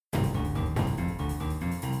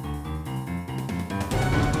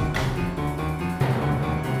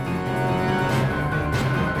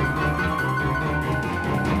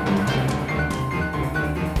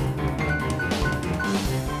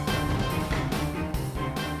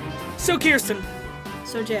So, Kirsten.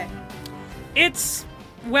 So, Jay. It's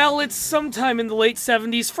sometime in the late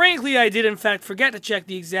 70s. Frankly, I did in fact forget to check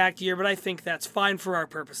the exact year, but I think that's fine for our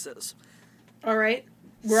purposes. All right.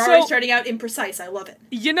 We're already starting out imprecise. I love it.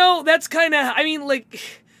 You know, that's kind of,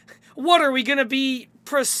 what are we going to be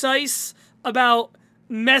precise about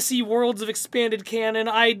messy worlds of expanded canon?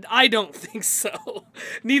 I don't think so.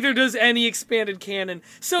 Neither does any expanded canon.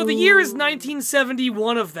 So the year is 1970,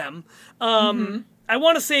 one of them. I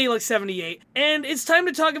want to say 78. And it's time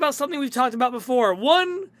to talk about something we've talked about before.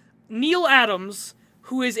 One, Neil Adams,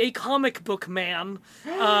 who is a comic book man,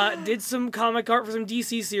 did some comic art for some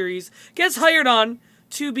DC series, gets hired on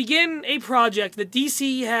to begin a project that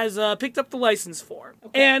DC has picked up the license for.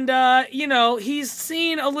 Okay. And, he's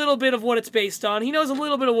seen a little bit of what it's based on. He knows a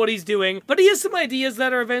little bit of what he's doing, but he has some ideas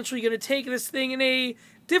that are eventually going to take this thing in a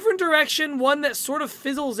different direction, one that sort of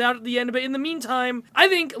fizzles out at the end, but in the meantime, I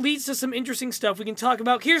think leads to some interesting stuff we can talk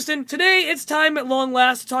about. Kirsten, today it's time at long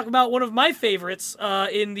last to talk about one of my favorites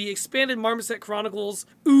in the expanded Marmoset Chronicles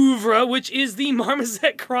oeuvre, which is the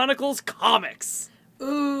Marmoset Chronicles comics.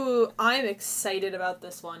 Ooh, I'm excited about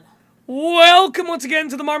this one. Welcome once again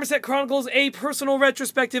to the Marmoset Chronicles, a personal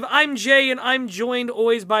retrospective. I'm Jay, and I'm joined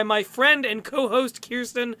always by my friend and co-host,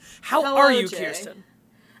 Kirsten. Hello, are you, Jay. Kirsten?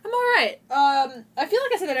 I'm alright. I feel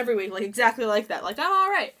like I say that every week, exactly like that. I'm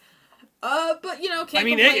alright. But, can't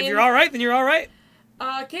complain. If you're alright, then you're alright.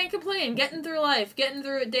 Can't complain. Getting through life. Getting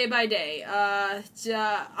through it day by day. I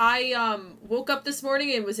woke up this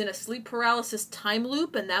morning and was in a sleep paralysis time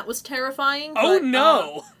loop, and that was terrifying. Oh,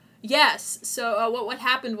 no! Yes. So, what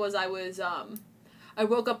happened was I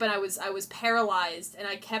woke up and I was paralyzed, and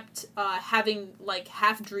I kept having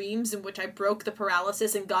half dreams in which I broke the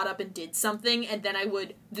paralysis and got up and did something, and then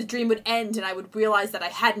the dream would end and I would realize that I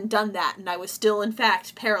hadn't done that and I was still in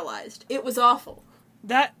fact paralyzed. It was awful.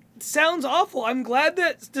 That sounds awful. I'm glad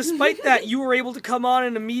that despite that you were able to come on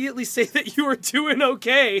and immediately say that you were doing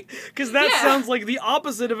okay, because that sounds like the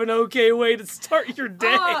opposite of an okay way to start your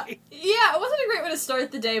day. It wasn't a great way to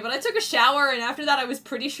start the day, but I took a shower, and after that I was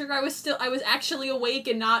pretty sure I was actually awake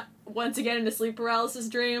and not once again in a sleep paralysis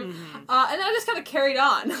dream. Mm-hmm. And then I just kind of carried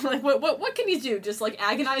on. What can you do? Just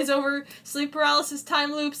agonize over sleep paralysis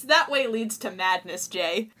time loops? That way leads to madness,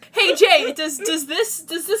 Jay. Hey Jay, does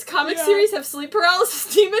this comic series have sleep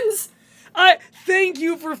paralysis demons? Thank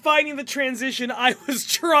you for finding the transition I was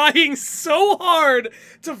trying so hard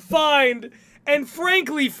to find, and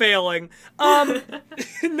frankly failing.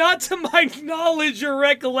 Not to my knowledge or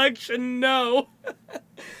recollection, no.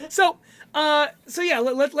 So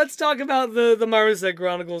let's talk about the Marmoset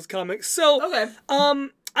Chronicles comics. So, okay.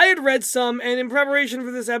 I had read some, and in preparation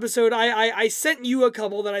for this episode, I sent you a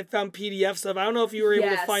couple that I found PDFs of. I don't know if you were able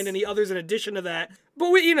to find any others in addition to that.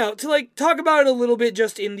 But, to talk about it a little bit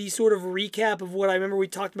just in the sort of recap of what I remember we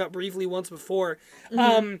talked about briefly once before.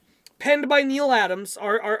 Mm-hmm. Penned by Neil Adams,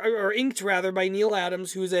 or inked rather by Neil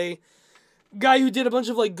Adams, who's a guy who did a bunch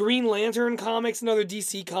of Green Lantern comics and other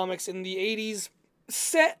DC comics in the 80s.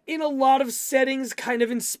 Set in a lot of settings kind of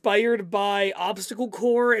inspired by Obstacle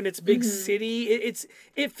Corps and its big city.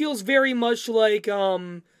 It feels very much like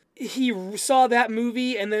he saw that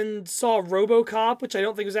movie and then saw RoboCop, which I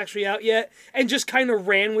don't think was actually out yet, and just kind of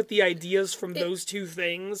ran with the ideas from those two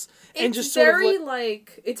things. And just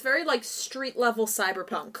it's very street level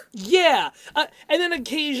cyberpunk. Yeah, and then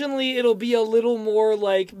occasionally it'll be a little more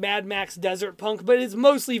like Mad Max Desert Punk, but it's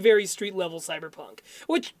mostly very street level cyberpunk,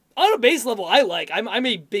 which on a base level I like. I'm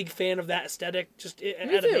a big fan of that aesthetic, just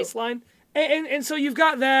at a baseline. And so you've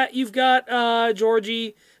got that. You've got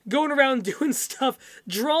Georgie going around doing stuff,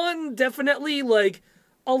 drawn definitely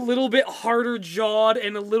a little bit harder jawed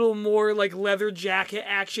and a little more leather jacket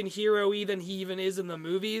action hero-y than he even is in the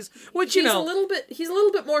movies. Which he's a little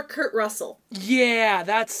bit more Kurt Russell. Yeah,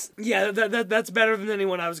 that's better than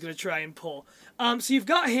anyone I was gonna try and pull. So you've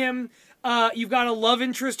got him. You've got a love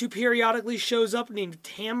interest who periodically shows up named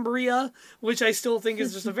Tambria, which I still think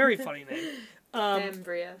is just a very funny name.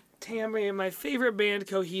 Tambria, my favorite band,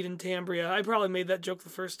 Coheed and Tambria. I probably made that joke the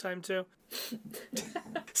first time, too.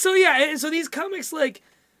 So these comics,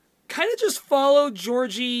 kind of just follow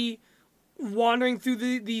Georgie wandering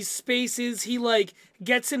through these spaces. He,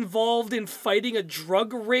 gets involved in fighting a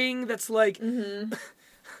drug ring that's,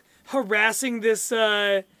 harassing this,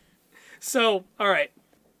 So, alright.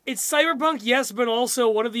 It's cyberpunk, yes, but also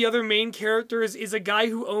one of the other main characters is a guy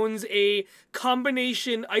who owns a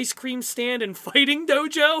combination ice cream stand and fighting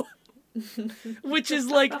dojo, which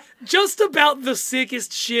is just about the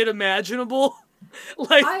sickest shit imaginable.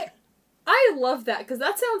 I love that, because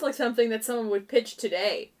that sounds like something that someone would pitch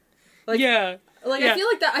today. Like, yeah.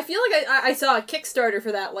 I feel like I saw a Kickstarter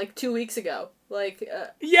for that, like, 2 weeks ago. Like,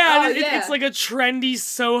 it's like a trendy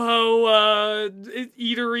Soho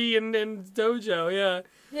eatery and dojo, yeah.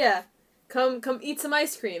 Yeah. Come eat some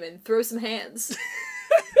ice cream and throw some hands.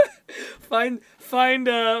 find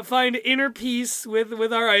inner peace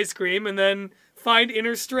with our ice cream, and then find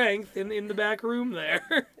inner strength in the back room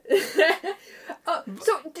there.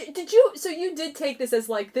 So you did take this as,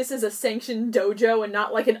 like, this is a sanctioned dojo and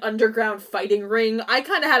not, like, an underground fighting ring? I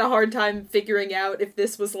kind of had a hard time figuring out if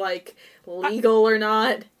this was, like, legal or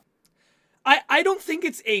not. I don't think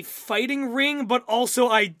it's a fighting ring, but also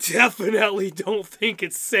I definitely don't think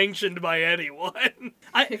it's sanctioned by anyone.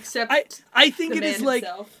 I think it is, like,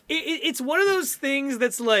 it's one of those things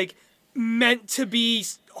that's, like, meant to be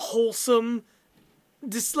wholesome.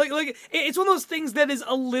 Just like it's one of those things that is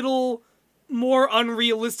a little more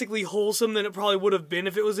unrealistically wholesome than it probably would have been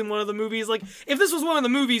if it was in one of the movies. Like, if this was one of the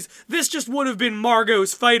movies, this just would have been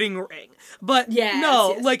Margot's fighting ring. But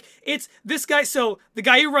yes. Like, it's this guy, so the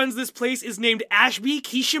guy who runs this place is named Ashby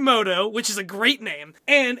Kishimoto, which is a great name.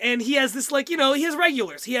 And he has this, like, he has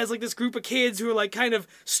regulars. He has, like, this group of kids who are, like, kind of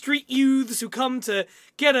street youths who come to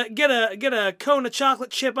get a cone of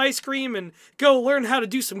chocolate chip ice cream and go learn how to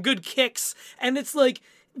do some good kicks. And it's, like,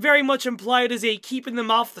 very much implied as a keeping them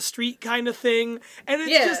off the street kind of thing. And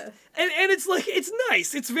it's just, and it's like, it's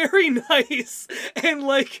nice. It's very nice. And,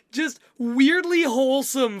 like, just weirdly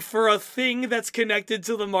wholesome for a thing that's connected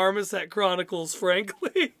to the Marmoset Chronicles,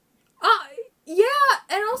 frankly. Yeah,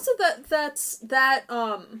 and also that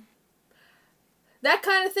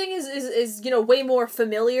kind of thing is way more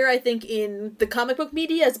familiar, I think, in the comic book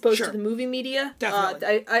media as opposed to the movie media.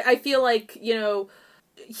 Definitely. I feel like,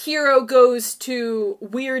 hero goes to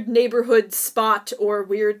weird neighborhood spot or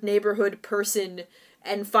weird neighborhood person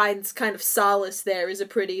and finds kind of solace there is a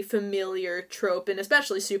pretty familiar trope, and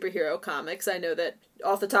especially superhero comics. I know that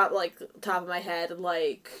off the top of my head,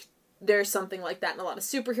 like, there's something like that in a lot of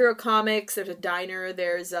superhero comics. There's a diner.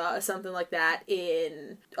 There's something like that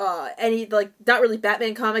in any, like, not really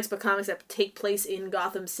Batman comics, but comics that take place in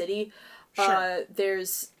Gotham City. Sure.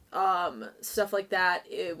 There's stuff like that.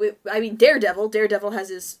 Daredevil. Daredevil has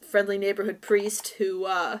his friendly neighborhood priest who,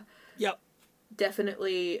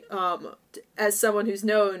 definitely, as someone who's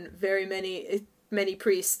known very many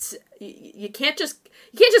priests, you can't just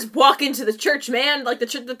walk into the church, man. Like,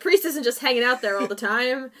 the priest isn't just hanging out there all the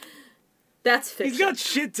time. That's fiction. He's got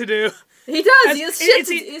shit to do. He does. He has shit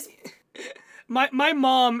to do. My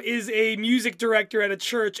mom is a music director at a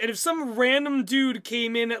church, and if some random dude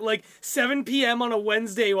came in at, like, 7 p.m. on a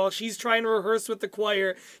Wednesday while she's trying to rehearse with the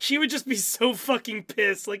choir, she would just be so fucking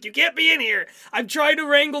pissed. Like, you can't be in here. I'm trying to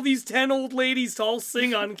wrangle these 10 old ladies to all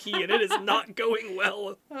sing on key, and it is not going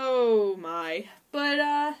well. Oh my. But,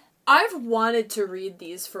 I've wanted to read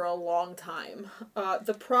these for a long time.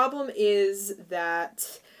 The problem is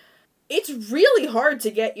that it's really hard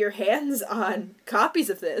to get your hands on copies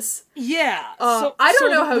of this. Yeah. I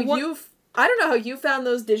don't know how you found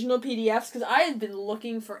those digital PDFs, because I had been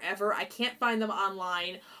looking forever. I can't find them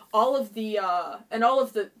online. All of the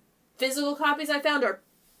physical copies I found are,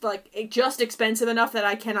 like, just expensive enough that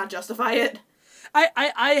I cannot justify it.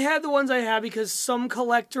 I had the ones I had because some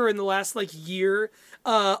collector in the last, like, year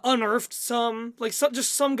unearthed some, like,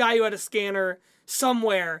 just some guy who had a scanner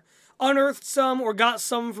somewhere unearthed some or got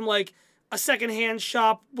some from, like, a secondhand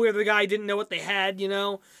shop where the guy didn't know what they had,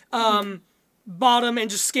 bought them and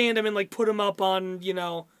just scanned them and, like, put them up on,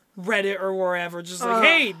 Reddit or wherever, just like,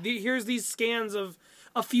 hey, here's these scans of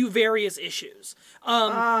a few various issues.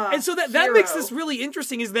 And so that makes this really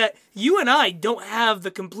interesting, is that you and I don't have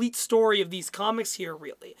the complete story of these comics here,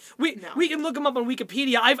 really. We can look them up on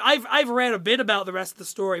Wikipedia. I've read a bit about the rest of the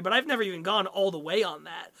story, but I've never even gone all the way on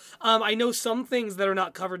that. I know some things that are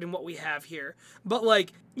not covered in what we have here. But,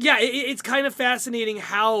 like, yeah, it's kind of fascinating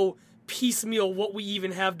how piecemeal what we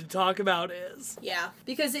even have to talk about is. Yeah,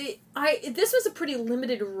 because this was a pretty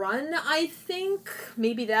limited run, I think.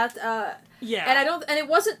 Maybe that, yeah. And it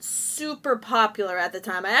wasn't super popular at the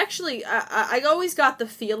time. I always got the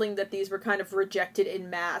feeling that these were kind of rejected en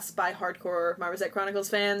masse by hardcore Marmoset Chronicles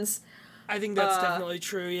fans. I think that's definitely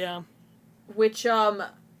true, yeah. Which,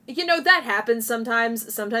 that happens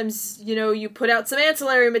sometimes. Sometimes, you put out some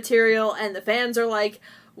ancillary material and the fans are like,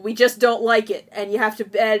 we just don't like it, and you have to,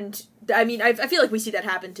 and I mean, I feel like we see that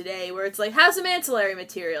happen today, where it's like, have some ancillary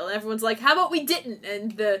material, and everyone's like, how about we didn't?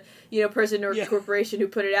 And the, person or corporation who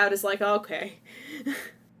put it out is like, okay.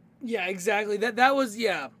 Yeah, exactly. That was,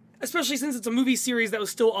 yeah. Especially since it's a movie series that was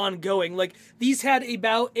still ongoing. Like, these had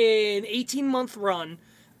about an 18-month run,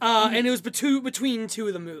 and it was between two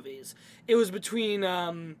of the movies. It was between,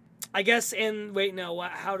 I guess, and wait, no,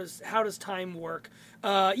 how does time work?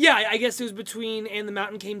 Yeah, I guess it was between And the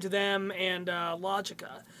Mountain Came to Them and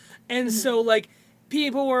Logica. And so, like,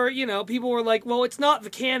 people were like, well, it's not the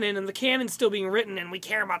canon, and the canon's still being written, and we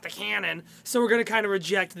care about the canon, so we're going to kind of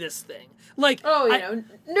reject this thing. Like,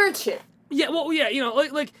 nerd shit. Yeah, well, yeah,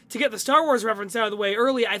 like to get the Star Wars reference out of the way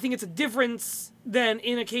early, I think it's a difference than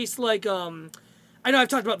in a case like, I know I've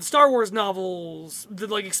talked about the Star Wars novels, the,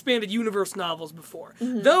 like, expanded universe novels before.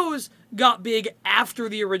 Those got big after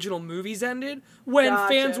the original movies ended, when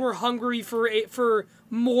fans were hungry for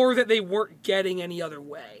more that they weren't getting any other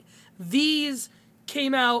way. These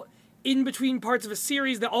came out in between parts of a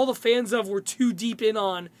series that all the fans of were too deep in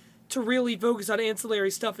on to really focus on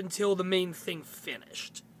ancillary stuff until the main thing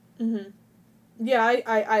finished. Yeah,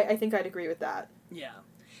 I think I'd agree with that. Yeah.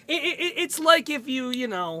 It's like if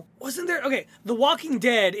wasn't there... Okay, The Walking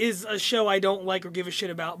Dead is a show I don't like or give a shit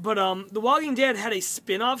about, but The Walking Dead had a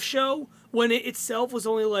spin-off show when it itself was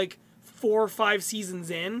only like 4 or 5 seasons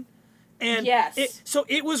in. And yes. So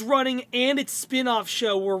it was running, and its spin-off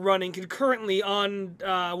show were running concurrently on,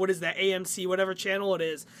 what is that, AMC, whatever channel it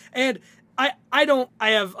is. And I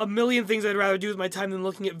have a million things I'd rather do with my time than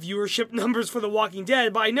looking at viewership numbers for The Walking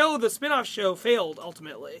Dead, but I know the spin-off show failed,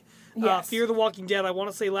 ultimately. Yes. Fear the Walking Dead, I want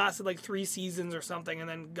to say, lasted like 3 seasons or something and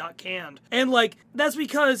then got canned. And, like, that's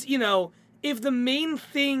because, if the main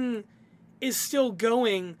thing is still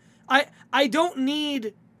going, I don't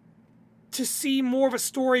need to see more of a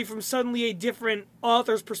story from suddenly a different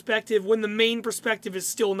author's perspective when the main perspective is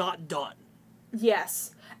still not done.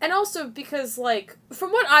 Yes. And also because, like,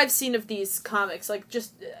 from what I've seen of these comics, like,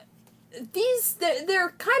 just...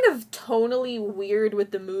 They're kind of tonally weird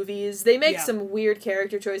with the movies. They make some weird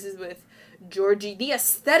character choices with Georgie. The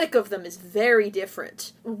aesthetic of them is very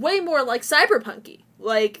different. Way more like cyberpunky.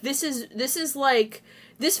 Like, this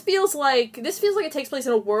feels like it takes place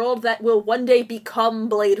in a world that will one day become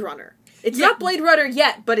Blade Runner. It's not Blade Runner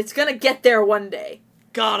yet, but it's gonna get there one day.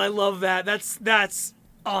 God, I love that. That's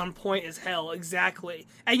on point as hell, exactly.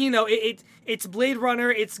 And it's Blade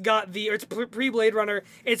Runner, it's pre-Blade Runner,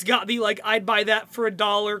 it's got the, like, I'd buy that for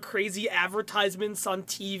 $1 crazy advertisements on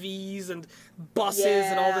TVs and buses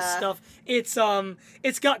and all this stuff.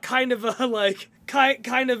 It's got kind of a, like,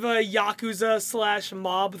 kind of a Yakuza /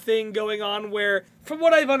 mob thing going on where, from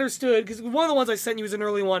what I've understood, because one of the ones I sent you is an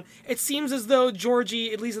early one, it seems as though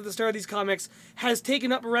Georgie, at least at the start of these comics, has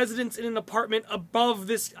taken up residence in an apartment above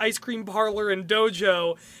this ice cream parlor and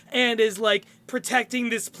dojo, and is, like, protecting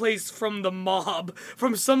this place from the mob,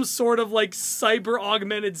 from some sort of, like,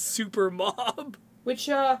 cyber-augmented super mob. Which,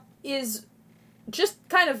 is just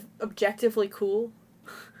kind of objectively cool.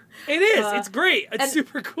 It is! It's great! It's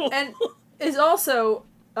super cool! And is also,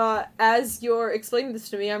 as you're explaining this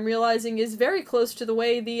to me, I'm realizing is very close to the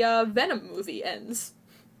way the Venom movie ends.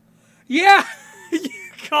 Yeah!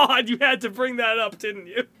 God, you had to bring that up, didn't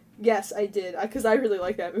you? Yes, I did, because I really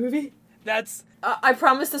like that movie. That's... I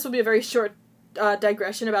promise this will be a very short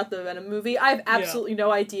digression about the Venom movie. I have absolutely no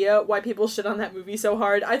idea why people shit on that movie so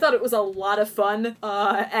hard. I thought it was a lot of fun,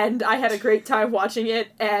 and I had a great time watching it,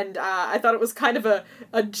 and I thought it was kind of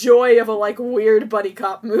a joy of a, like, weird buddy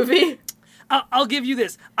cop movie. I'll give you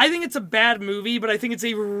this. I think it's a bad movie, but I think it's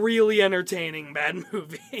a really entertaining bad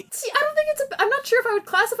movie. See, I don't think I'm not sure if I would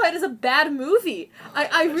classify it as a bad movie.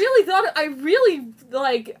 I really,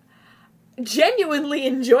 like, genuinely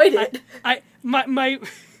enjoyed it.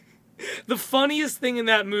 The funniest thing in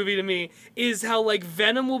that movie to me is how, like,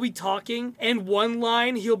 Venom will be talking, and one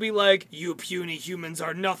line he'll be like, "You puny humans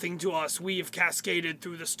are nothing to us. We have cascaded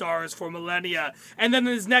through the stars for millennia." And then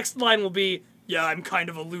his next line will be, "Yeah, I'm kind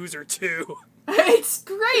of a loser, too." It's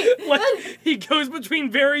great! Like, he goes between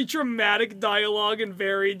very dramatic dialogue and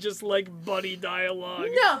very just, like, buddy dialogue.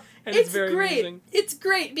 No, and it's very great. amusing. It's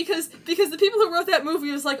great because the people who wrote that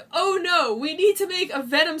movie was like, oh no, we need to make a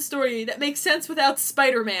Venom story that makes sense without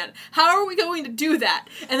Spider-Man. How are we going to do that?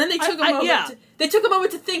 And then they took a moment. They took a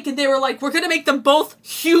moment to think, and they were like, we're going to make them both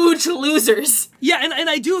huge losers. Yeah, and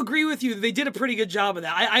I do agree with you. They did a pretty good job of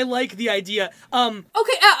that. I like the idea. Okay,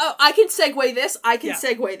 I can segue this.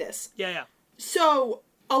 Segue this. Yeah. So,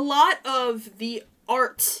 a lot of the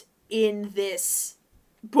art in this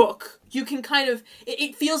book, you can kind of...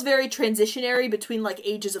 It feels very transitionary between, like,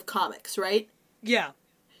 ages of comics, right? Yeah.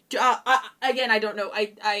 Again, I don't know.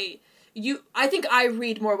 I think I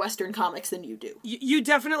read more Western comics than you do. You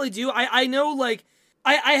definitely do. I know, like...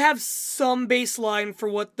 I have some baseline for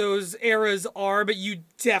what those eras are, but you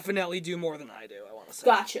definitely do more than I do, I want to say.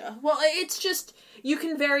 Gotcha. Well, it's just... You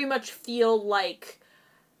can very much feel like...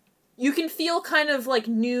 You can feel kind of, like,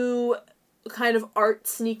 new kind of art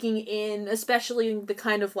sneaking in, especially the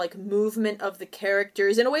kind of like movement of the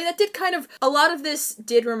characters in a way that did kind of, a lot of this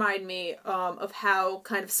did remind me of how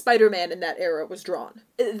kind of Spider-Man in that era was drawn,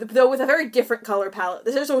 though with a very different color palette.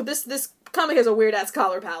 This comic has a weird ass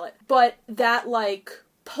color palette, but that like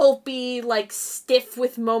pulpy, like stiff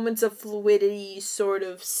with moments of fluidity sort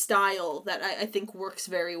of style that I think works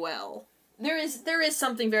very well. There is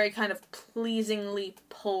something very kind of pleasingly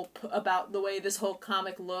pulp about the way this whole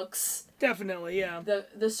comic looks. Definitely, yeah.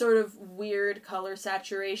 The sort of weird color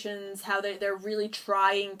saturations, how they're really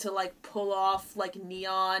trying to like pull off like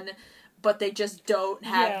neon, but they just don't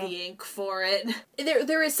have the ink for it.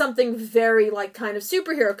 There is something very like kind of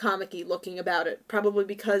superhero comic-y looking about it, probably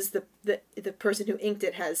because the person who inked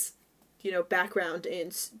it has, you know, background in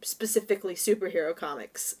specifically superhero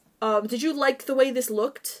comics. Did you like the way this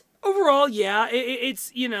looked? Overall, yeah,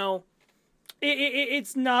 it's, you know,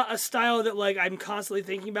 it's not a style that, like, I'm constantly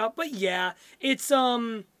thinking about, but yeah, it's,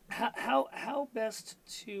 how best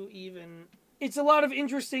to even, it's a lot of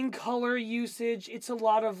interesting color usage, it's a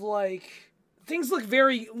lot of, like, things look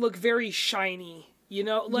very shiny, you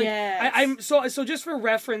know, like, yes. So just for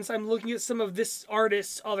reference, I'm looking at some of this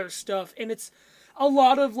artist's other stuff, and it's a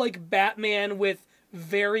lot of, like, Batman with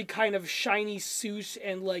very kind of shiny suit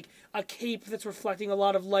and like a cape that's reflecting a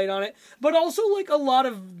lot of light on it, but also like a lot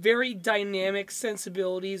of very dynamic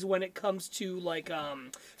sensibilities when it comes to like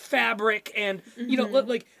fabric and you know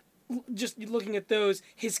like just looking at those,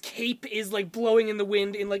 his cape is like blowing in the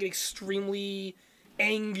wind in like an extremely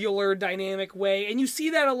angular dynamic way, and you see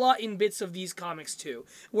that a lot in bits of these comics too,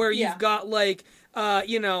 where you've got like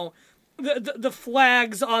you know, the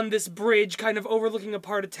flags on this bridge kind of overlooking a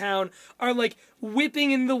part of town are like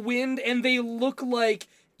whipping in the wind, and they look like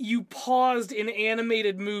you paused an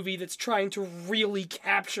animated movie that's trying to really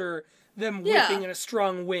capture them whipping in a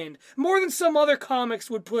strong wind. More than some other comics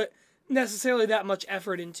would put necessarily that much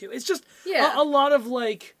effort into. It's just a lot of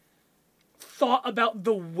like thought about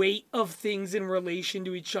the weight of things in relation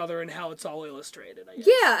to each other and how it's all illustrated, I guess.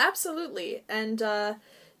 Yeah, absolutely. And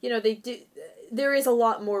you know, there is a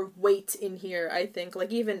lot more weight in here, I think.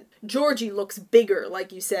 Like, even Georgie looks bigger,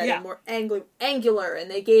 like you said, and more angular, and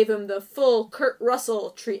they gave him the full Kurt Russell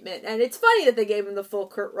treatment. And it's funny that they gave him the full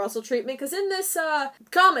Kurt Russell treatment, because in this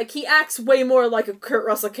comic, he acts way more like a Kurt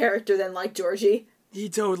Russell character than like Georgie. He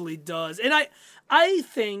totally does. And I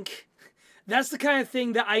think that's the kind of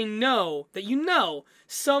thing that I know, that you know,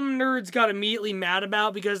 some nerds got immediately mad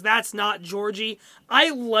about because that's not Georgie. I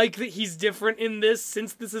like that he's different in this,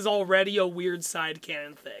 since this is already a weird side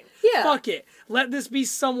canon thing. Yeah. Fuck it. Let this be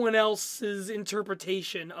someone else's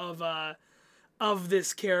interpretation of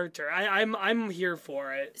this character. I'm here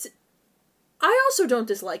for it. I also don't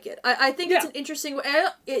dislike it. I think it's an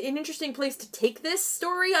interesting place to take this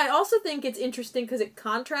story. I also think it's interesting because it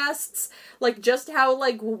contrasts, like, just how,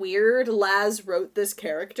 like, weird Laz wrote this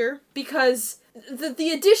character. Because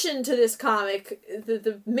the addition to this comic,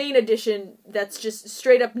 the main addition that's just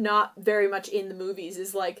straight up not very much in the movies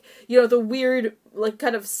is, like, you know, the weird, like,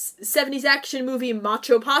 kind of 70s action movie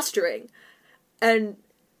macho posturing. And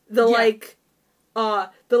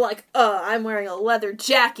I'm wearing a leather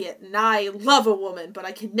jacket and I love a woman, but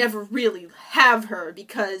I can never really have her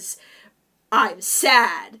because I'm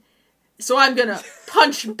sad. So I'm gonna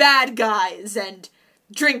punch bad guys and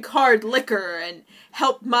drink hard liquor and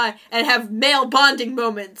have male bonding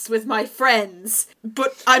moments with my friends,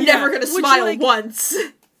 but I'm never gonna smile once.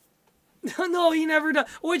 No, he never does.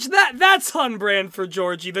 Which that's on brand for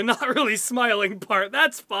Georgie, the not really smiling part.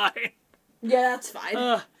 That's fine. Yeah, that's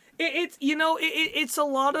fine. It's a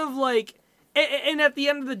lot of, like, and at the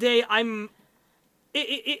end of the day,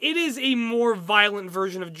 it is a more violent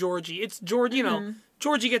version of Georgie. It's Georgie, you know,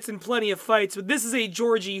 Georgie gets in plenty of fights, but this is a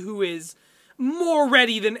Georgie who is more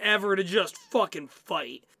ready than ever to just fucking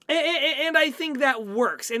fight. And I think that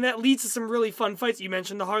works, and that leads to some really fun fights. You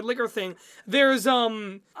mentioned the hard liquor thing. There's,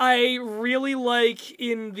 I really like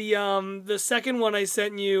in the second one I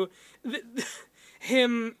sent you,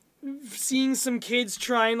 him seeing some kids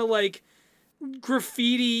trying to, like,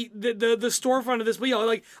 graffiti the storefront of this, but, you know,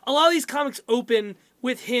 like, a lot of these comics open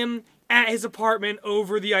with him at his apartment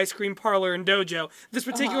over the ice cream parlor and dojo. This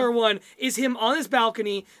particular one is him on his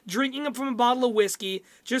balcony, drinking up from a bottle of whiskey,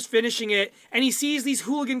 just finishing it, and he sees these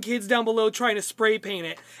hooligan kids down below trying to spray paint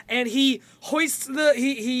it, and he hoists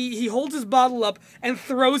he holds his bottle up and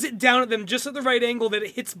throws it down at them just at the right angle that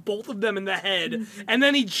it hits both of them in the head, and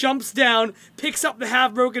then he jumps down, picks up the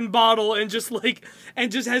half-broken bottle, and just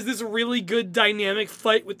has this really good dynamic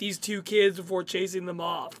fight with these two kids before chasing them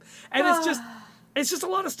off. And it's just a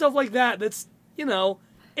lot of stuff like that that's, you know,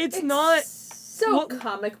 it's not so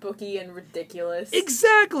comic booky and ridiculous.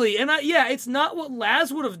 Exactly, and it's not what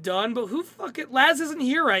Laz would have done, but Laz isn't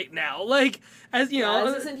here right now. Like, as you know,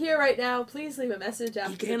 Laz isn't here right now. Please leave a message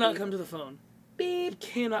after. He cannot come to the phone. Beep.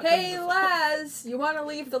 He cannot. Hey, Laz, you want to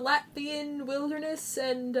leave the Latvian wilderness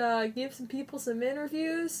and give some people some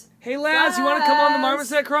interviews? Hey, Laz, you want to come on the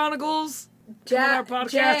Marmoset Chronicles? Our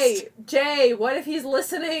podcast. Jay, what if he's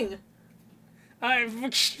listening?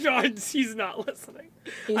 He's not listening.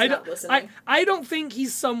 He's not listening. I don't think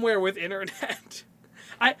he's somewhere with internet.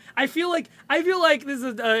 I feel like this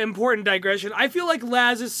is an important digression. I feel like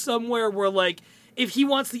Laz is somewhere where, like, if he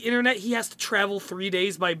wants the internet, he has to travel 3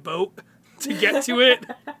 days by boat to get to it.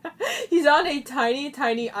 He's on a tiny,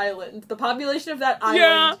 tiny island. The population of that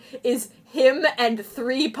island is him and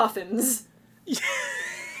 3 puffins.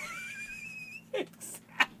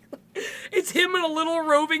 Exactly. It's him and a little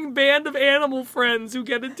roving band of animal friends who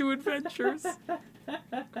get into adventures. Oh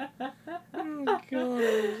god,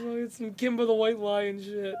 it's some Kimba the White Lion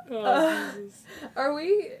shit. Oh, Jesus. Are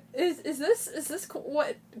we? Is this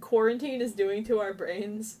what quarantine is doing to our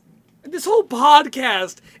brains? This whole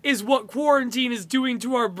podcast is what quarantine is doing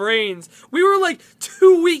to our brains. We were like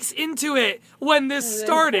 2 weeks into it when this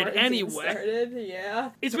started. Anyway,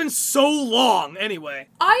 yeah. It's been so long. Anyway,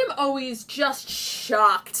 I am always just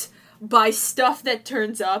shocked by stuff that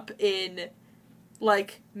turns up in,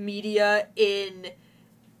 like, media in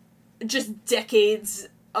just decades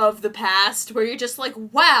of the past, where you're just like,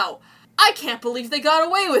 wow, I can't believe they got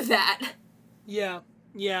away with that. Yeah.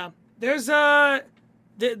 There's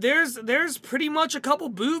pretty much a couple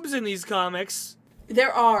boobs in these comics.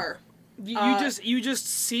 There are. You just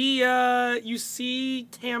see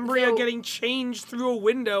Tambria getting changed through a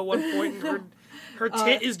window at one point, and her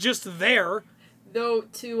tit is just there. Though,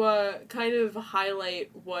 to kind of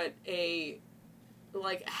highlight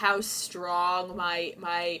how strong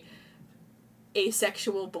my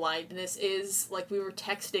asexual blindness is, like, we were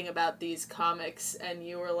texting about these comics, and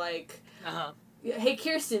you were like, hey,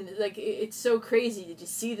 Kirsten, like, it's so crazy. Did you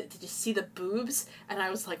see the boobs? And I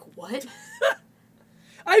was like, what?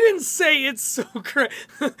 I didn't say it's so crazy.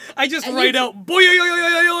 I just write out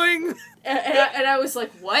boing. And I was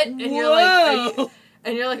like, what?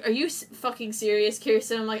 And you're like, are you fucking serious,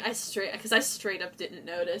 Kirsten? I'm like, I straight up didn't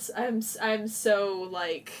notice. I'm so,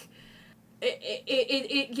 like,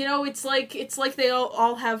 it's like they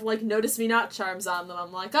all have, like, notice me not charms on them.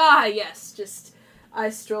 I'm like, yes, just I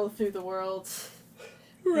stroll through the world,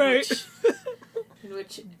 right? In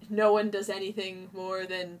which no one does anything more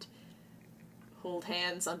than hold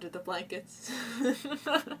hands under the blankets.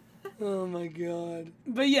 Oh my god.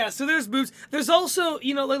 But yeah, so there's boobs. There's also,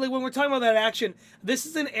 like when we're talking about that action, this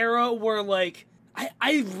is an era where, like,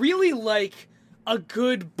 I really like a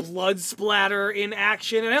good blood splatter in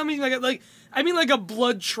action. And I don't mean like a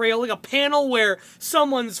blood trail, like a panel where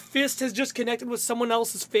someone's fist has just connected with someone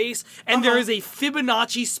else's face, and there is a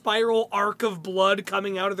Fibonacci spiral arc of blood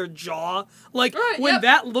coming out of their jaw. Like,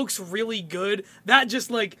 that looks really good, that just,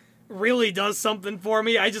 like, really does something for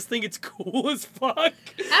me. I just think it's cool as fuck.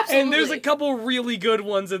 Absolutely. And there's a couple really good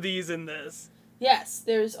ones of these in this. Yes,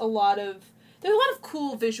 there's a lot of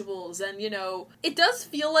cool visuals, and, it does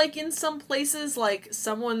feel like in some places, like,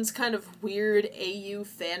 someone's kind of weird AU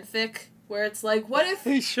fanfic, where it's like, what if...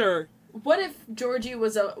 Sure. What if Georgie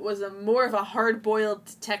was a more of a hard-boiled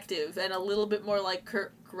detective, and a little bit more like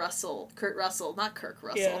Kurt Russell, not Kirk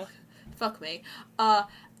Russell. Yeah. Fuck me.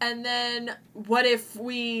 And then, what if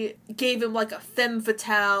we gave him, like, a femme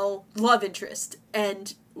fatale love interest?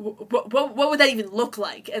 And what would that even look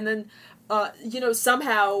like? And then,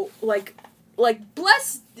 somehow, like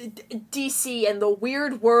bless DC and the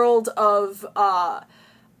weird world of,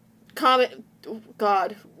 comic...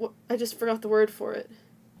 God, I just forgot the word for it.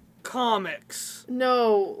 Comics.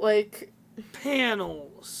 No, like...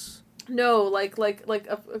 Panels. No, like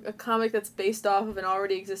a comic that's based off of an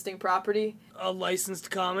already existing property. A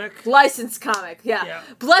licensed comic? Licensed comic, yeah.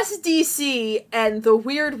 Bless DC and the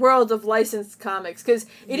weird world of licensed comics, because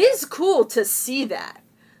it is cool to see that.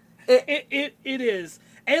 It is.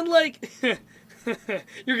 And, like...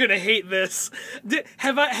 You're gonna hate this.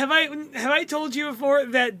 Have I told you before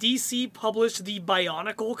that DC published the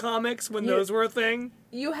Bionicle comics when those were a thing?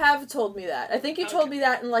 You have told me that. I think you told me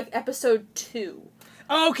that in, like, episode 2.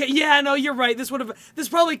 Okay, yeah, no, you're right. This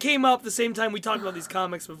probably came up the same time we talked about these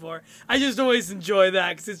comics before. I just always enjoy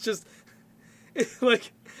that, because it's just,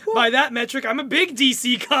 like, by that metric, I'm a big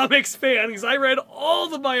DC Comics fan, because I read all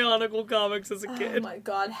the Bionicle comics as a kid. Oh my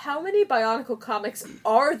god, how many Bionicle comics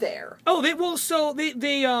are there? Oh, they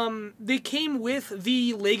came with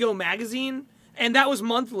the Lego magazine, and that was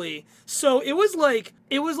monthly. So it was like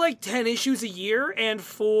 10 issues a year, and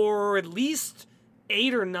for at least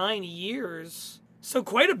 8 or 9 years. So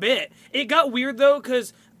quite a bit. It got weird, though,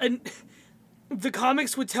 because the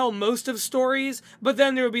comics would tell most of stories, but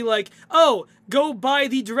then there would be like, oh, go buy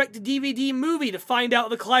the direct-to-DVD movie to find out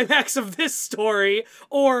the climax of this story,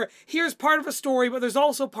 or here's part of a story, but there's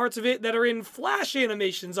also parts of it that are in Flash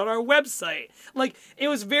animations on our website. Like, it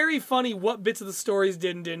was very funny what bits of the stories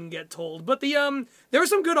did and didn't get told. But there were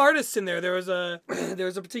some good artists in there. There was a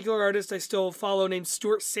particular artist I still follow named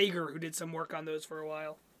Stuart Sager who did some work on those for a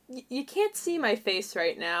while. You can't see my face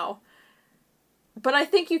right now. But I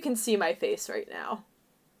think you can see my face right now.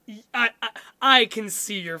 I can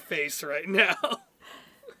see your face right now.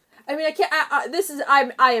 I mean, I can't.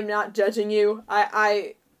 I am not judging you.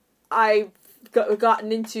 I've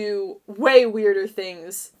gotten into way weirder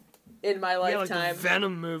things in my lifetime. Yeah, like the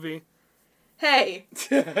Venom movie. Hey.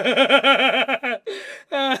 Hey,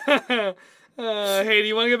 do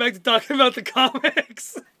you want to get back to talking about the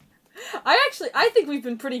comics? I think we've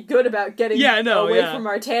been pretty good about getting away from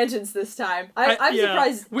our tangents this time. I'm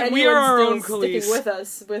surprised anyone's still sticking with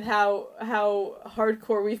us with how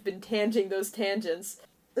hardcore we've been tanging those tangents.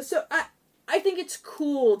 So I think it's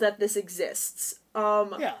cool that this exists.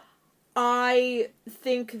 I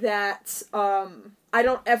think that I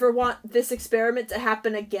don't ever want this experiment to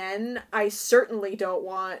happen again. I certainly don't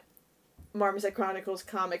want Marmoset Chronicles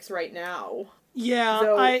comics right now.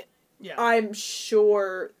 Yeah, I'm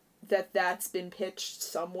sure that's been pitched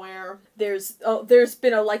somewhere. There's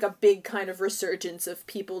been a big kind of resurgence of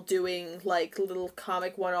people doing like little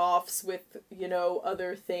comic one-offs with,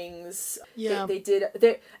 other things. Yeah.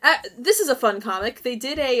 This is a fun comic. They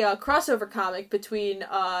did a crossover comic between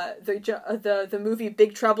the movie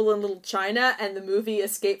Big Trouble in Little China and the movie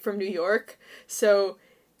Escape from New York. So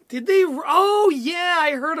did they? Oh yeah,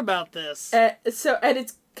 I heard about this. And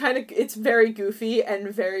it's very goofy and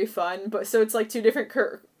very fun, but so it's like two different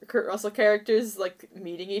Kurt Russell characters like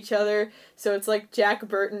meeting each other. So it's like Jack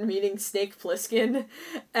Burton meeting Snake Plissken,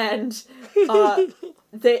 and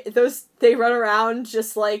they run around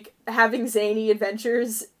just like having zany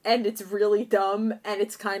adventures, and it's really dumb and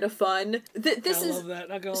it's kind of fun. I love that.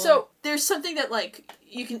 Not gonna lie. There's something that like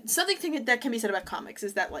something that can be said about comics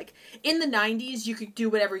is that like in the 90s you could do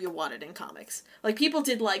whatever you wanted in comics. Like people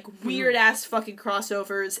did like weird ass fucking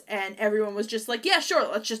crossovers, and everyone was just like, yeah, sure,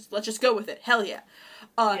 let's just go with it. Hell yeah.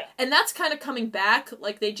 And that's kind of coming back.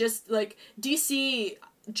 Like they just like DC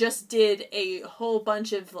just did a whole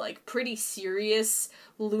bunch of like pretty serious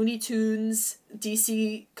Looney Tunes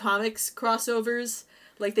DC Comics crossovers.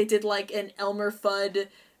 Like they did like an Elmer Fudd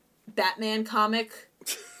Batman comic.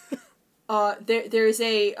 There's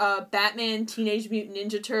a Batman Teenage Mutant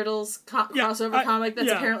Ninja Turtles crossover comic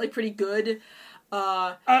that's apparently pretty good.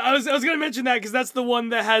 I was gonna mention that because that's the one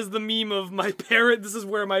that has the meme of this is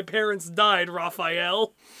where my parents died,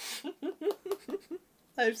 Raphael.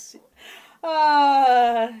 I've seen.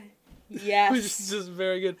 Yes. Which is just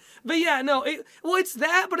very good. But yeah, no, it's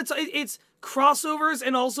that, but it's crossovers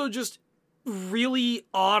and also just really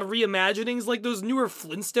odd reimaginings, like those newer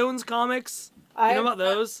Flintstones comics. You know about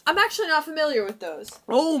those? I'm actually not familiar with those.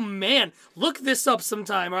 Oh man, look this up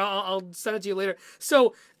sometime. I'll send it to you later.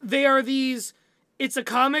 So they are these. It's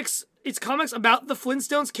comics about the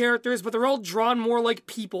Flintstones characters, but they're all drawn more like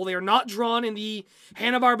people. They are not drawn in the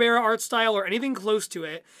Hanna-Barbera art style or anything close to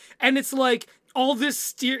it. And it's like all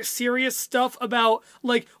this serious stuff about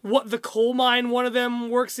like what the coal mine one of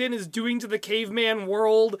them works in is doing to the caveman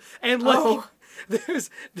world. And like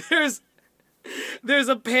there's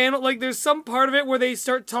a panel, like there's some part of it where they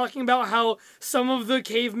start talking about how some of the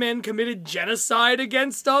cavemen committed genocide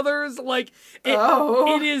against others. Like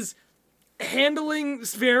it is handling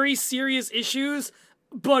very serious issues,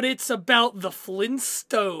 but it's about the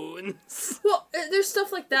Flintstones. Well, there's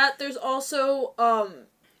stuff like that. There's also,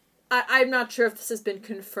 I'm not sure if this has been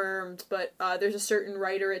confirmed, but there's a certain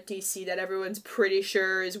writer at DC that everyone's pretty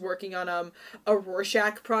sure is working on a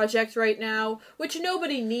Rorschach project right now, which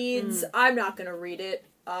nobody needs. I'm not gonna read it.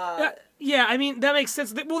 Yeah, I mean, that makes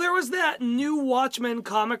sense. Well, there was that new Watchmen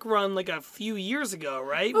comic run like a few years ago,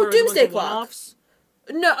 right? Oh, Doomsday Clock.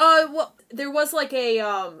 No, well, there was like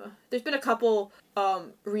there's been a couple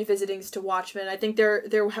revisitings to Watchmen. I think there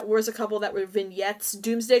was a couple that were vignettes.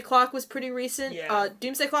 Doomsday Clock was pretty recent. Yeah.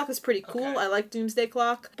 Doomsday Clock was pretty cool. Okay. I like Doomsday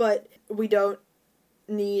Clock, but we don't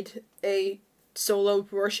need a solo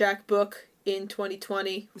Rorschach book in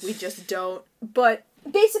 2020. We just don't. But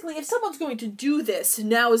basically, if someone's going to do this,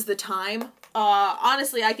 now is the time.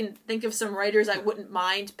 Honestly, I can think of some writers I wouldn't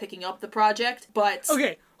mind picking up the project, but...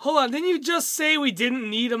 Okay, hold on. Didn't you just say we didn't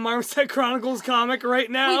need a Marmoset Chronicles comic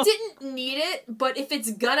right now? We didn't need it, but if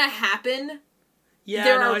it's gonna happen... Yeah,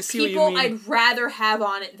 there no, are I see what you people mean. I'd rather have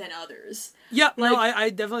on it than others. Yeah, like, no, I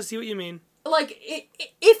definitely see what you mean. Like,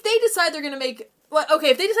 if they decide they're gonna make... Well, okay,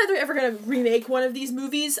 if they decide they're ever gonna remake one of these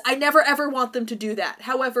movies, I never ever want them to do that.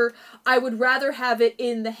 However, I would rather have it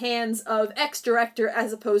in the hands of X director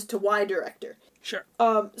as opposed to Y director. Sure.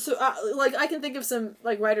 So, like, I can think of some,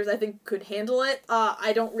 like, writers I think could handle it.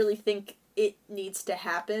 I don't really think it needs to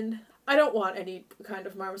happen. I don't want any kind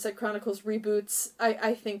of Marmoset Chronicles reboots.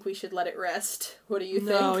 I think we should let it rest. What do you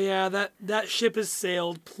think? No, yeah, that ship has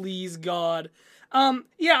sailed, please God. Yeah,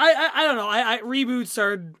 I don't know. Reboots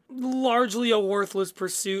are largely a worthless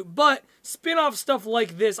pursuit, but spin-off stuff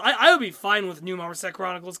like this, I would be fine with new Marmoset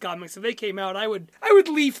Chronicles comics. If they came out, I would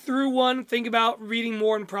leaf through one, think about reading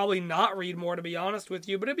more, and probably not read more, to be honest with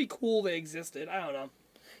you, but it'd be cool they existed. I don't know.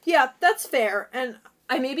 Yeah, that's fair, and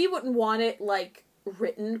I maybe wouldn't want it, like,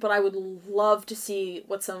 written, but I would love to see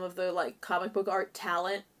what some of the, like, comic book art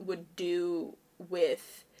talent would do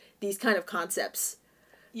with these kind of concepts.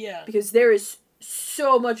 Yeah. Because there is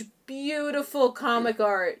so much beautiful comic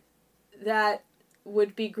art that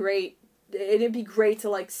would be great. It'd be great to,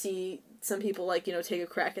 like, see some people, like, you know, take a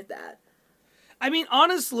crack at that. I mean,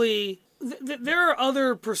 honestly, there are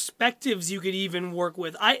other perspectives you could even work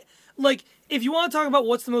with. Like, if you want to talk about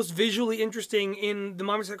what's the most visually interesting in the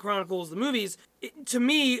Marmoset Chronicles, the movies, to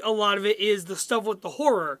me, a lot of it is the stuff with the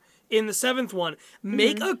horror in the 7th one.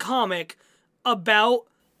 Make a comic about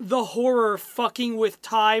the horror fucking with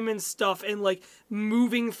time and stuff and, like,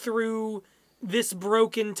 moving through this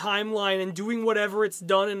broken timeline and doing whatever it's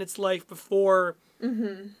done in its life before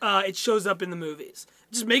it shows up in the movies.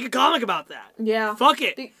 Just make a comic about that. Yeah. Fuck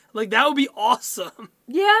it. Like, that would be awesome.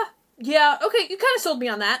 Yeah. Yeah. Okay, you kind of sold me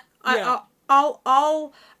on that. Yeah.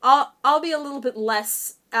 I'll be a little bit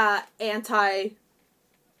less anti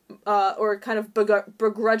or kind of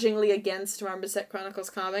begrudgingly against Marmoset Chronicles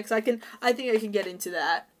comics. I think I can get into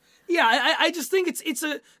that. Yeah, I just think it's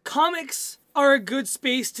comics are a good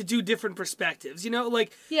space to do different perspectives. You know,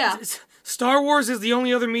 like, yeah. Star Wars is the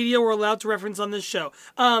only other media we're allowed to reference on this show.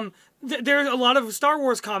 There's a lot of Star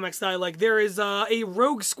Wars comics that I like. There is a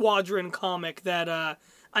Rogue Squadron comic that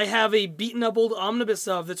I have a beaten up old omnibus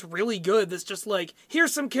of that's really good. That's just like,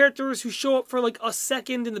 here's some characters who show up for like a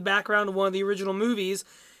second in the background of one of the original movies.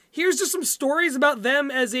 Here's just some stories about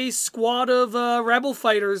them as a squad of rebel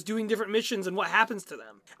fighters doing different missions and what happens to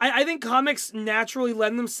them. I think comics naturally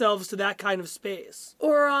lend themselves to that kind of space.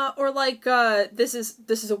 Or like this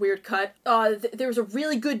is a weird cut. There was a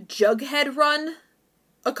really good Jughead run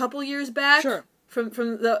a couple years back. Sure. From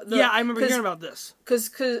the yeah, I remember hearing about this. Cause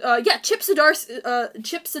Chip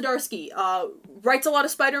Zdarsky writes a lot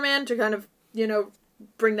of Spider-Man to kind of, you know,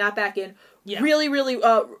 bring that back in. Yeah. Really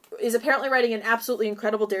is apparently writing an absolutely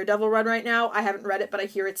incredible Daredevil run right now. I haven't read it, but I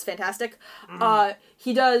hear it's fantastic.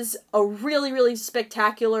 He does a really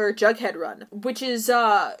spectacular Jughead run, which is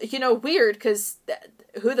you know, weird because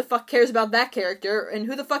who the fuck cares about that character and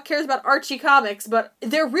who the fuck cares about Archie comics, but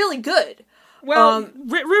they're really good. Well,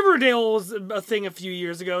 Riverdale was a thing a few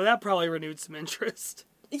years ago. That probably renewed some interest.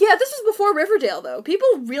 Yeah, this was before Riverdale, though. People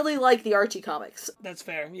really like the Archie comics. That's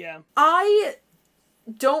fair, yeah. I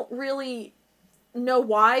don't really know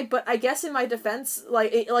why, but I guess in my defense,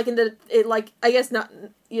 I guess not,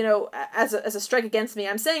 you know, as a strike against me,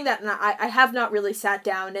 I'm saying that, and I have not really sat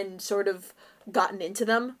down and sort of gotten into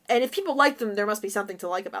them. And if people like them, there must be something to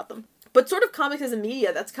like about them. But sort of comics as a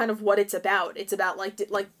media, that's kind of what it's about. It's about, like,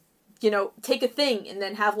 you know, take a thing and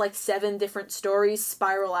then have, like, 7 different stories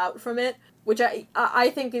spiral out from it, which I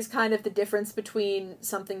think is kind of the difference between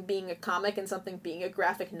something being a comic and something being a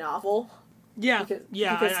graphic novel. Yeah,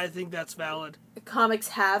 I think that's valid. Comics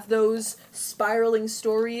have those spiraling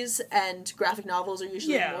stories, and graphic novels are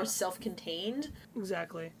usually more self-contained.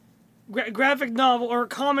 Exactly. Graphic novel, or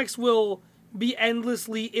comics will be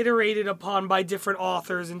endlessly iterated upon by different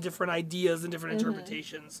authors and different ideas and different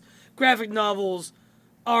interpretations. Graphic novels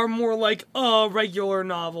are more like a regular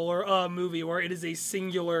novel or a movie where it is a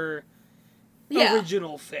singular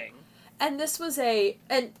original thing. And this was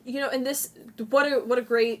what a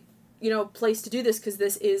great, you know, place to do this, because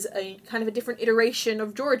this is a kind of a different iteration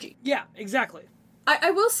of Georgie. Yeah, exactly.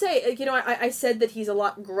 I will say, you know, I said that he's a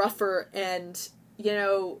lot gruffer and, you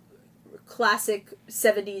know, classic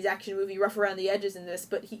 70s action movie rough around the edges in this,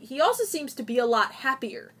 but he also seems to be a lot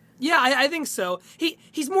happier. Yeah, I think so.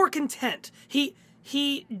 He's more content.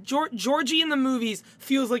 Georgie in the movies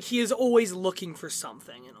feels like he is always looking for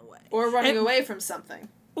something in a way. Or running away from something.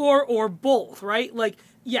 Or both, right? Like,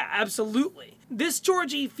 yeah, absolutely. This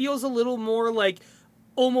Georgie feels a little more like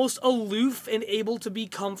almost aloof and able to be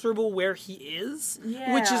comfortable where he is.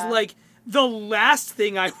 Yeah. Which is like the last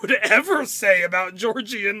thing I would ever say about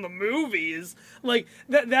Georgie in the movies. Like,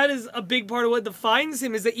 that is a big part of what defines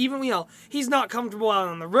him, is that even, he's not comfortable out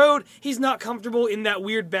on the road, he's not comfortable in that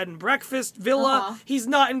weird bed and breakfast villa, he's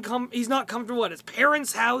not comfortable at his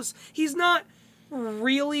parents' house, he's not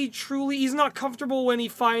really, truly, he's not comfortable when he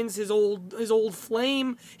finds his old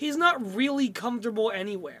flame, he's not really comfortable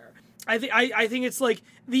anywhere. I think it's like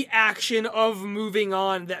the action of moving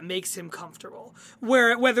on that makes him comfortable,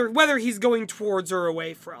 whether he's going towards or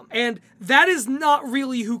away from. And that is not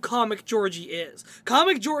really who Comic Georgie is.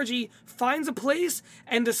 Comic Georgie finds a place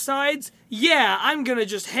and decides, yeah, I'm gonna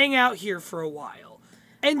just hang out here for a while.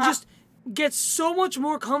 And just gets so much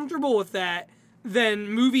more comfortable with that than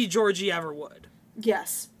movie Georgie ever would.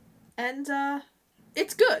 Yes. And,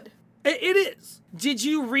 it's good. It is. Did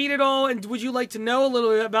you read it all, and would you like to know a little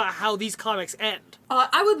bit about how these comics end?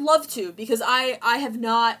 I would love to, because I have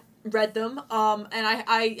not read them, and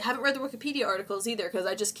I haven't read the Wikipedia articles either, because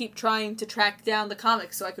I just keep trying to track down the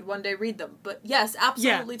comics so I could one day read them. But yes,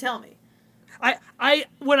 absolutely tell me.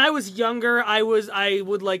 When I was younger, I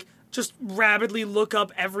would like just rapidly look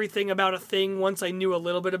up everything about a thing once I knew a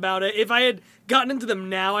little bit about it. If I had gotten into them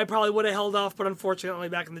now, I probably would have held off, but unfortunately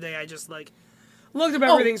back in the day I just looked up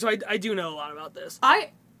everything, so I do know a lot about this.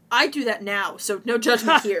 I do that now, so no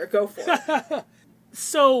judgment here. Go for it.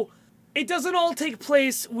 So, it doesn't all take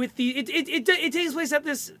place with the... It takes place at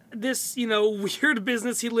this weird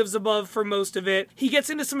business he lives above for most of it. He gets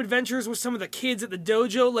into some adventures with some of the kids at the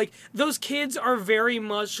dojo. Like, those kids are very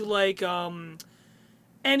much like,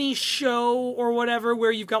 any show or whatever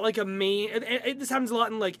where you've got, like, a main... This happens a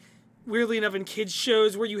lot in, like, weirdly enough, in kids'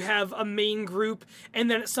 shows where you have a main group, and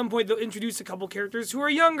then at some point they'll introduce a couple characters who are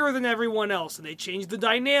younger than everyone else, and they change the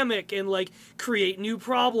dynamic and, like, create new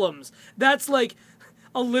problems. That's, like,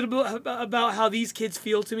 a little bit about how these kids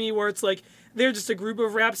feel to me, where it's like, they're just a group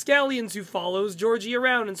of rapscallions who follows Georgie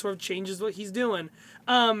around and sort of changes what he's doing.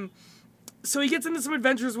 So he gets into some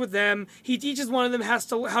adventures with them. He teaches one of them how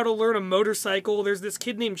to learn a motorcycle. There's this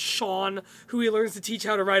kid named Sean who he learns to teach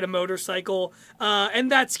how to ride a motorcycle,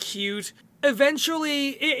 and that's cute. Eventually,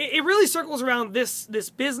 it really circles around this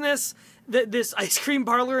business, this ice cream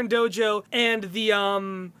parlor and dojo, and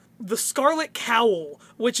the Scarlet Cowl,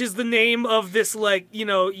 which is the name of this,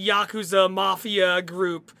 Yakuza mafia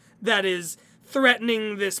group that is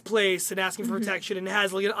threatening this place and asking for protection and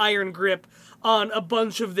has, like, an iron grip on a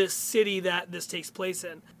bunch of this city that this takes place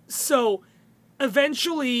in. So,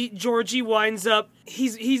 eventually, Georgie winds up,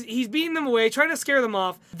 he's beating them away, trying to scare them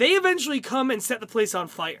off. They eventually come and set the place on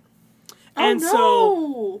fire. And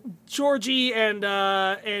so, Georgie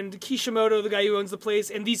and Kishimoto, the guy who owns the place,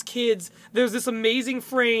 and these kids, there's this amazing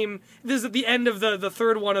frame, this is at the end of the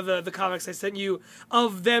third one of the comics I sent you,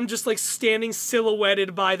 of them just, like, standing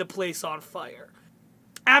silhouetted by the place on fire.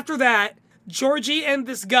 After that, Georgie and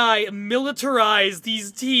this guy militarize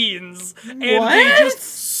these teens, and they just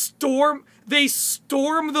storm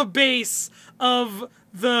the base of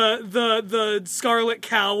the Scarlet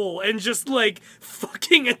Cowl and just, like,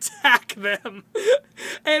 fucking attack them.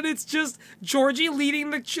 And it's just Georgie leading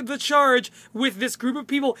the charge with this group of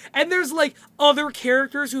people, and there's, like, other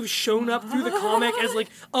characters who've shown up through the comic as, like,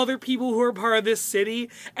 other people who are part of this city,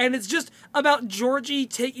 and it's just about Georgie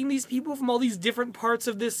taking these people from all these different parts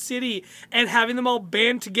of this city and having them all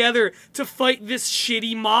band together to fight this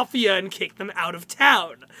shitty mafia and kick them out of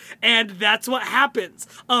town. And that's what happens.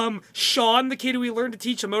 Sean, the kid who he learned to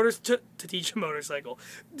teach a motorcycle.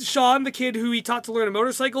 Sean, the kid who he taught to learn a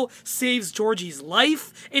motorcycle, saves Georgie's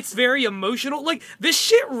life. It's very emotional. Like, this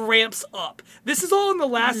shit ramps up. This is all in the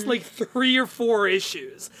last, 3 or 4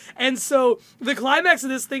 issues. And so, the climax of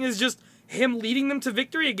this thing is just him leading them to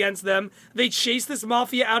victory against them. They chase this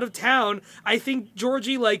mafia out of town. I think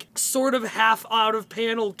Georgie, sort of half out of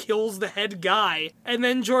panel kills the head guy. And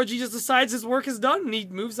then Georgie just decides his work is done and he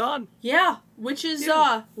moves on. Yeah, which is,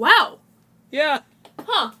 wow. Yeah.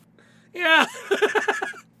 Huh. Yeah.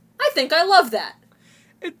 I think I love that.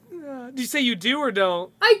 Do you say you do or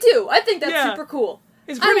don't? I do. I think that's super cool.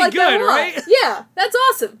 It's pretty good, right? Yeah, that's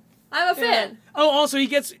awesome. I'm a fan. Oh, also, he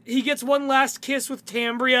gets one last kiss with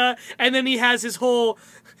Tambria, and then he has his whole...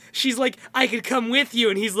 She's like, I could come with you,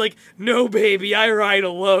 and he's like, no, baby, I ride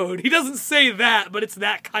alone. He doesn't say that, but it's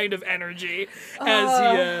that kind of energy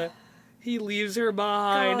as he leaves her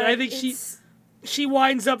behind. God, I think she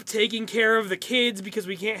winds up taking care of the kids because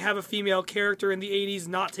we can't have a female character in the 80s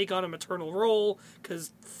not take on a maternal role,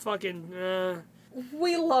 because fucking...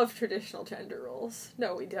 We love traditional gender roles.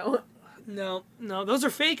 No, we don't. No, those are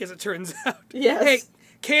fake, as it turns out. Yes. Hey,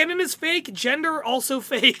 canon is fake, gender also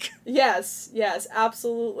fake. Yes,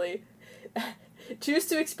 absolutely. Choose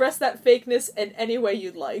to express that fakeness in any way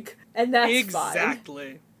you'd like. And that's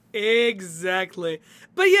Exactly. Exactly.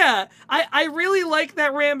 But yeah, I really like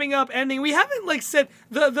that ramping up ending. We haven't said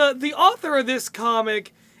the author of this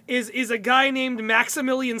comic is a guy named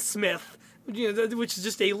Maximilian Smith, which is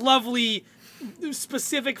just a lovely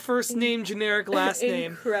specific first name, generic last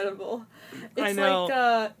name. Incredible. It's I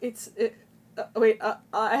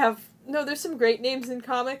know. There's some great names in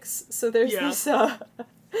comics. So there's this.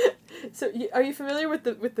 So are you familiar with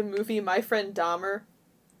the movie My Friend Dahmer?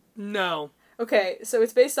 No. Okay, so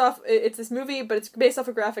it's this movie, but it's based off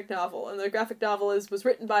a graphic novel, and the graphic novel was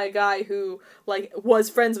written by a guy who,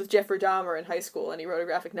 was friends with Jeffrey Dahmer in high school, and he wrote a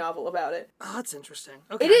graphic novel about it. Oh, that's interesting.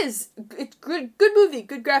 Okay. It is. It's good movie,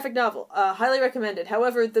 good graphic novel. Highly recommended.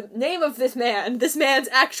 However, the name of this man's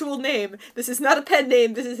actual name, this is not a pen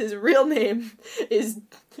name, this is his real name, is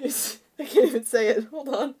I can't even say it, hold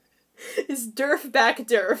on, is Durf Back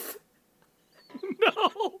Durf.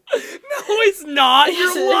 No, it's not.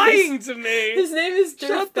 Yes, You're lying to me. His name is Durf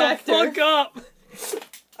Shut the Back fuck up.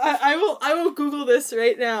 I will Google this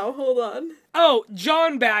right now. Hold on. Oh,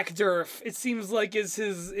 John Backdurf. It seems like is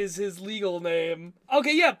his legal name.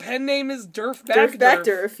 Okay, yeah, pen name is Durf Backdurf. Durf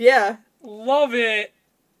Backdurf, yeah. Love it.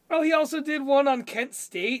 Oh, he also did one on Kent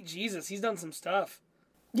State. Jesus, he's done some stuff.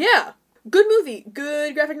 Yeah. Good movie,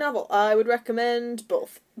 good graphic novel. I would recommend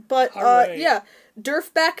both. But yeah,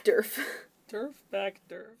 Durf Backdurf. Durf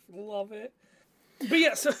Backdurf. Love it. But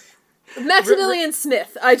yeah, so Maximilian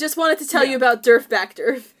Smith. I just wanted to tell you about Durf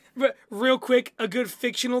Backdurf. But real quick, a good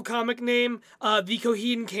fictional comic name, the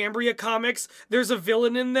Coheed and Cambria comics, there's a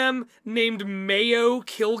villain in them named Mayo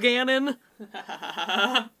Kilgannon.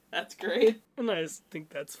 That's great. And I just think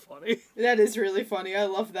that's funny. That is really funny. I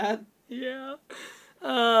love that. Yeah.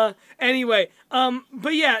 Anyway,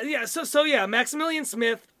 but yeah, so yeah, Maximilian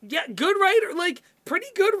Smith, yeah, good writer, pretty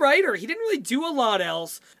good writer. He didn't really do a lot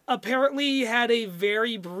else. Apparently he had a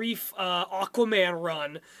very brief, Aquaman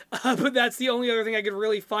run, but that's the only other thing I could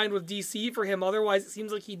really find with DC for him. Otherwise, it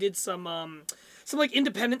seems like he did some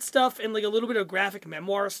independent stuff and, a little bit of graphic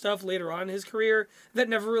memoir stuff later on in his career that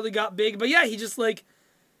never really got big. But yeah, he just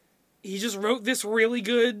wrote this really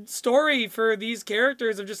good story for these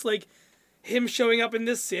characters of just, him showing up in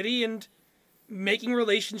this city and making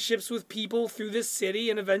relationships with people through this city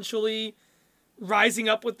and eventually rising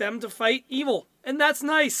up with them to fight evil. And that's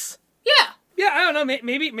nice. Yeah. Yeah, I don't know,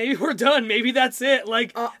 maybe we're done. Maybe that's it.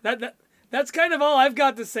 That's kind of all I've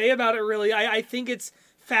got to say about it, really. I think it's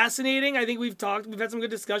fascinating. I think we've had some good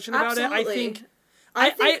discussion about Absolutely. it. I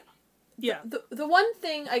think yeah. The one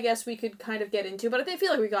thing I guess we could kind of get into, but I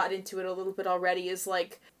feel like we got into it a little bit already, is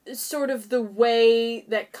sort of the way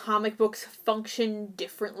that comic books function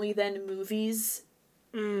differently than movies.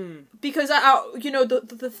 Because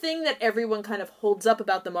the thing that everyone kind of holds up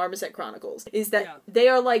about the Marmoset Chronicles is that they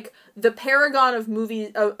are the paragon of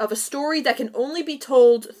movies of a story that can only be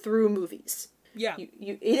told through movies. Yeah,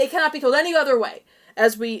 they cannot be told any other way.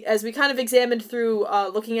 As we kind of examined through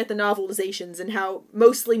looking at the novelizations and how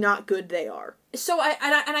mostly not good they are. So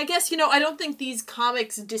I guess I don't think these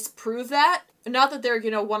comics disprove that. Not that they're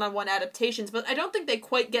one-on-one adaptations, but I don't think they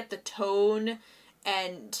quite get the tone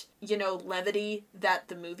and levity that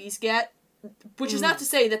the movies get. Which is not to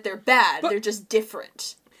say that they're bad. They're just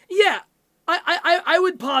different. Yeah, I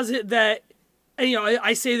would posit that. And,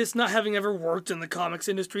 I say this not having ever worked in the comics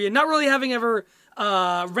industry and not really having ever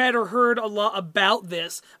read or heard a lot about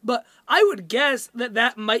this, but I would guess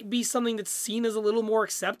that might be something that's seen as a little more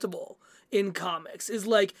acceptable in comics. Is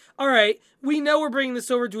all right, we know we're bringing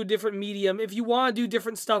this over to a different medium. If you want to do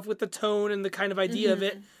different stuff with the tone and the kind of idea of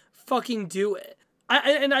it, fucking do it.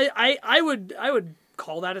 I would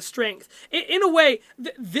call that a strength. In a way,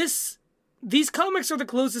 these comics are the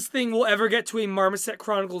closest thing we'll ever get to a Marmoset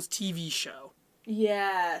Chronicles TV show.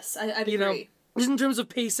 Yes, I'd agree. Just in terms of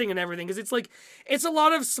pacing and everything, because it's a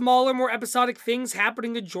lot of smaller, more episodic things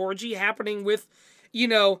happening to Georgie, happening with,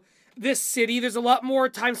 this city. There's a lot more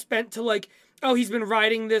time spent to he's been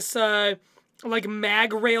riding this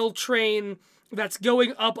mag rail train that's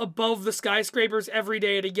going up above the skyscrapers every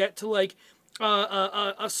day to get to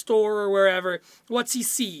a store or wherever. What's he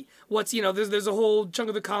see? There's a whole chunk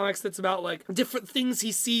of the comics that's about different things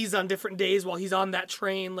he sees on different days while he's on that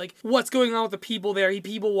train. What's going on with the people there? He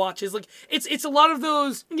people watches. It's a lot of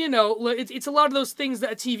those, it's a lot of those things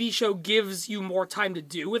that a TV show gives you more time to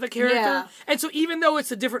do with a character. Yeah. And so even though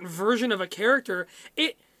it's a different version of a character,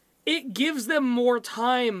 it gives them more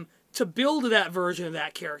time to build that version of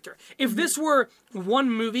that character. If this were one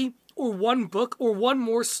movie or one book or one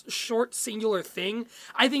more short singular thing,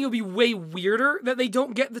 I think it would be way weirder that they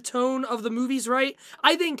don't get the tone of the movies right.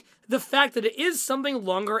 I think the fact that it is something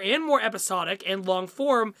longer and more episodic and long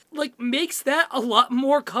form, like, makes that a lot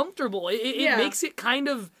more comfortable. It makes it kind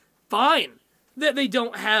of fine that they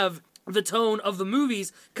don't have the tone of the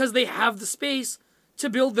movies, because they have the space to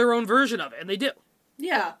build their own version of it, and they do.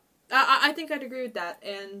 Yeah, I think I'd agree with that,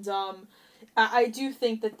 and I do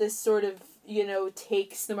think that this sort of,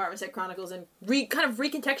 takes the Marmoset Chronicles and kind of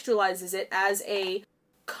recontextualizes it as a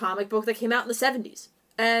comic book that came out in the 70s.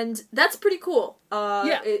 And that's pretty cool.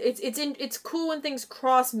 It's cool when things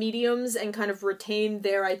cross mediums and kind of retain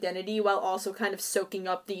their identity while also kind of soaking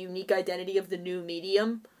up the unique identity of the new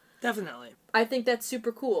medium. Definitely. I think that's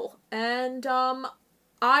super cool. And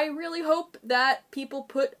I really hope that people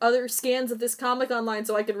put other scans of this comic online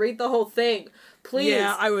so I can read the whole thing. Please.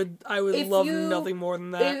 Yeah, I would love nothing more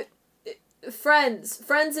than that. Friends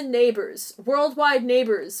and neighbors, worldwide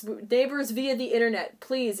neighbors via the internet,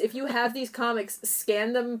 please, if you have these comics,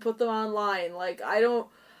 scan them and put them online. Like,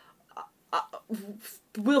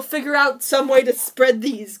 we'll figure out some way to spread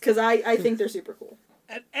these, because I think they're super cool.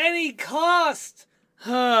 At any cost!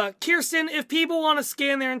 Kirsten, if people want to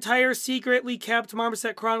scan their entire secretly kept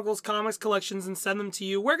Marmoset Chronicles comics collections and send them to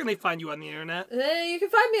you, where can they find you on the internet? You can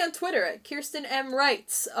find me on Twitter at Kirsten M.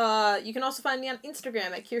 Writes. You can also find me on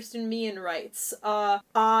Instagram at Kirsten Meehan Writes.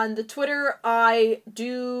 On the Twitter, I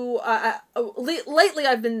do... lately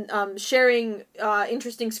I've been sharing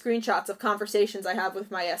interesting screenshots of conversations I have with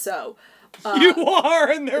my SO. You are,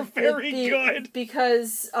 and they're very good.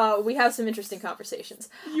 Because we have some interesting conversations.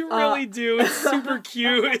 You really do. It's super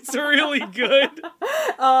cute. It's really good.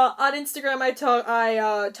 On Instagram,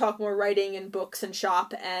 I talk more writing and books and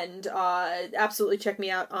shop, and absolutely check me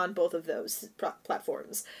out on both of those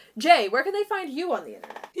platforms. Jay, where can they find you on the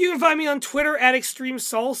internet? You can find me on Twitter at Extreme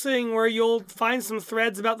Salsing, where you'll find some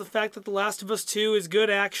threads about the fact that The Last of Us 2 is good,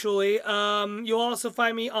 actually. You'll also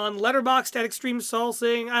find me on Letterboxd at Extreme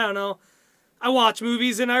Salsing. I don't know. I watch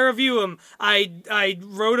movies and I review them. I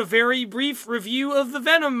wrote a very brief review of the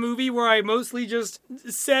Venom movie where I mostly just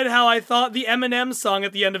said how I thought the Eminem song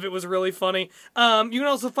at the end of it was really funny. You can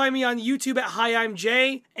also find me on YouTube at Hi, I'm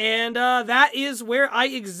Jay, and that is where I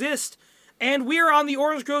exist. And we are on the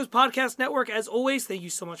Orange Groves Podcast Network. As always, thank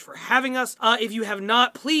you so much for having us. If you have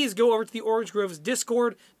not, please go over to the Orange Groves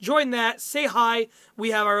Discord, join that, say hi.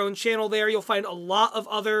 We have our own channel there. You'll find a lot of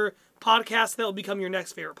other podcasts that will become your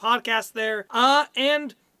next favorite podcast there.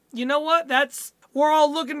 And you know what? We're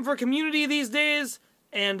all looking for community these days,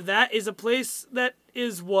 and that is a place that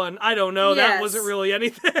is one. I don't know. Yes. That wasn't really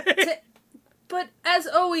anything. But as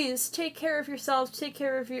always, take care of yourselves, take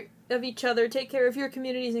care of each other, take care of your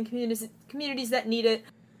communities and communities that need it.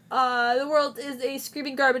 The world is a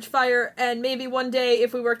screaming garbage fire, and maybe one day,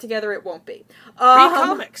 if we work together, it won't be. Read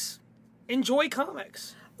comics. Enjoy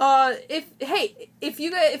comics.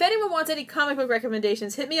 If anyone wants any comic book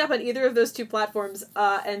recommendations, hit me up on either of those two platforms,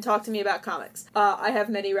 and talk to me about comics. I have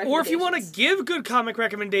many recommendations. Or if you want to give good comic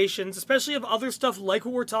recommendations, especially of other stuff like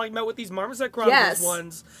what we're talking about with these Marmoset Chronicles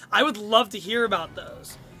ones, I would love to hear about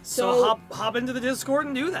those. So hop into the Discord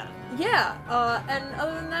and do that. Yeah, and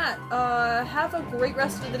other than that, have a great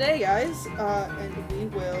rest of the day, guys, and we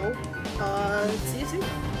will, see you soon.